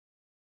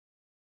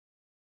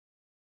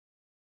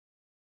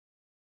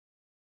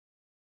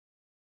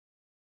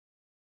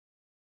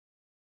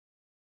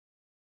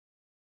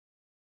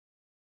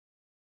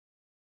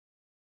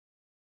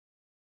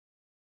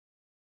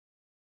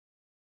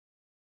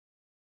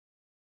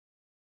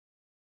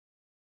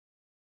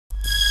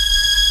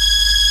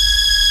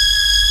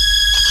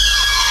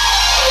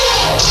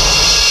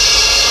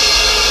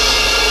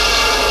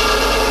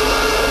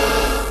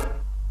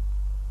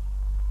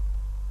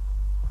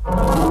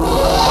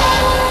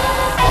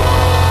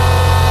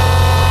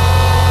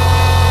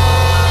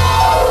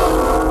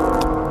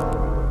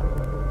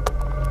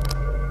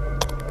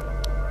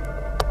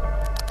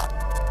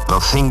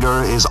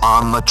finger is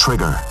on the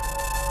trigger.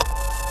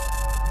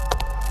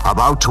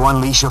 About to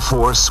unleash a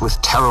force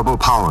with terrible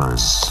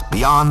powers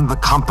beyond the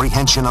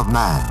comprehension of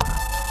man.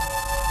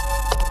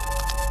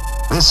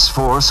 This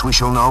force we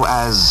shall know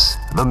as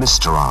the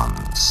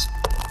Mysterons.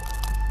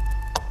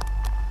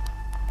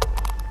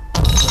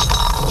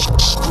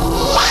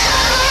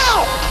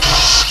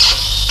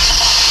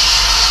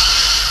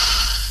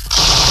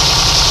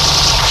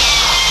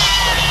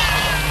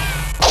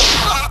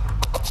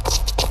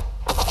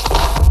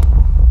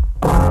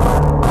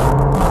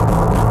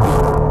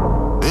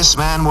 This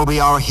man will be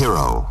our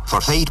hero, for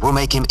fate will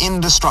make him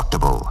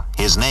indestructible.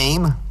 His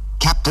name,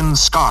 Captain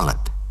Scarlet.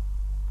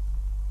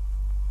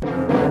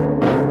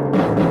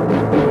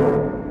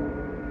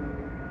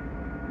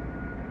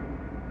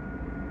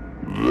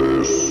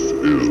 This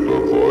is the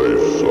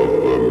voice of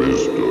the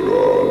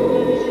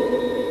Mysterons.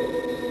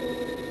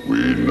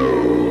 We know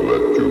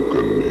that you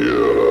can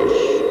hear us,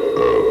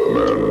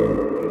 Earthmen.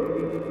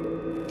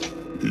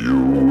 You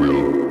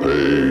will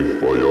pay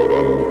for your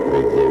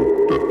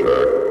unprovoked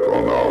attack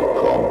on our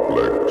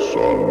complex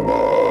on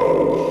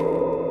Mars.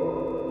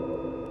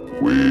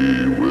 We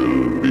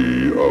will be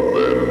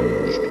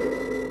avenged.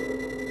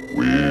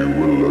 We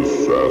will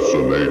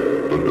assassinate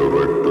the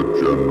Director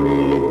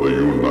General of the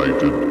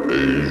United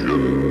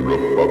Asian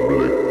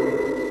Republic.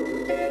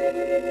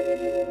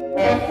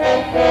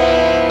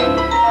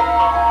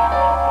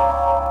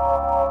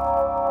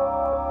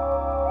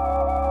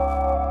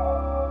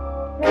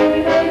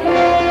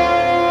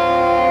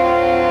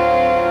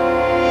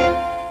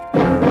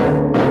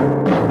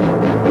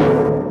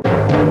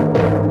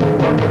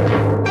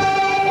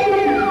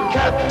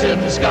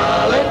 Captain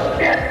Scarlet.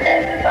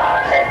 Captain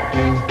Scarlet.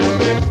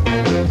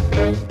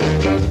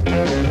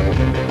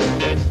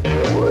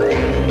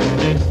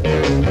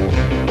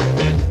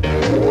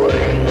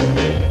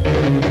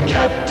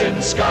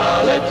 Captain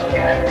Scarlet.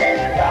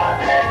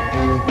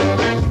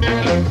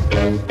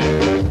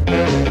 Captain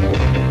Scarlet.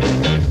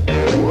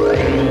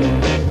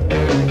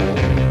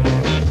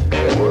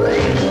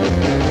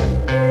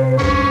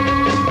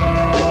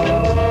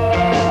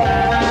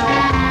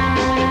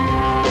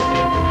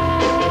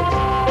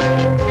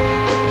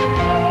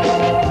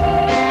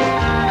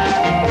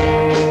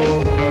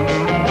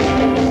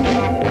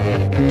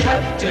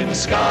 Captain Scarlet. Captain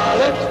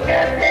Scarlet.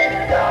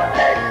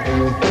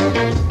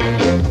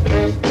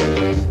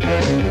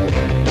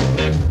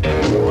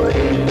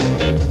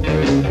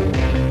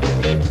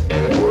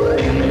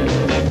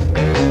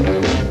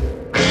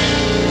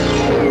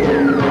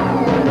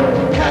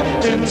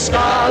 Captain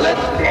Scarlet.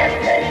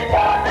 Captain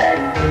Scarlet.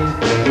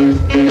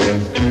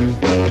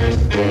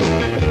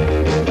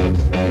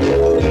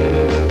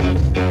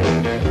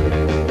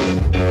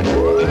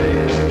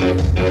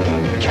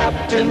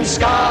 Captain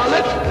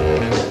Scarlet.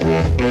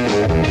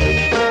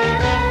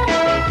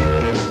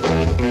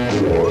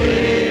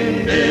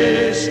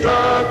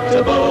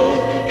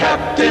 Indestructible.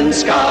 Captain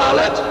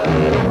Scarlet.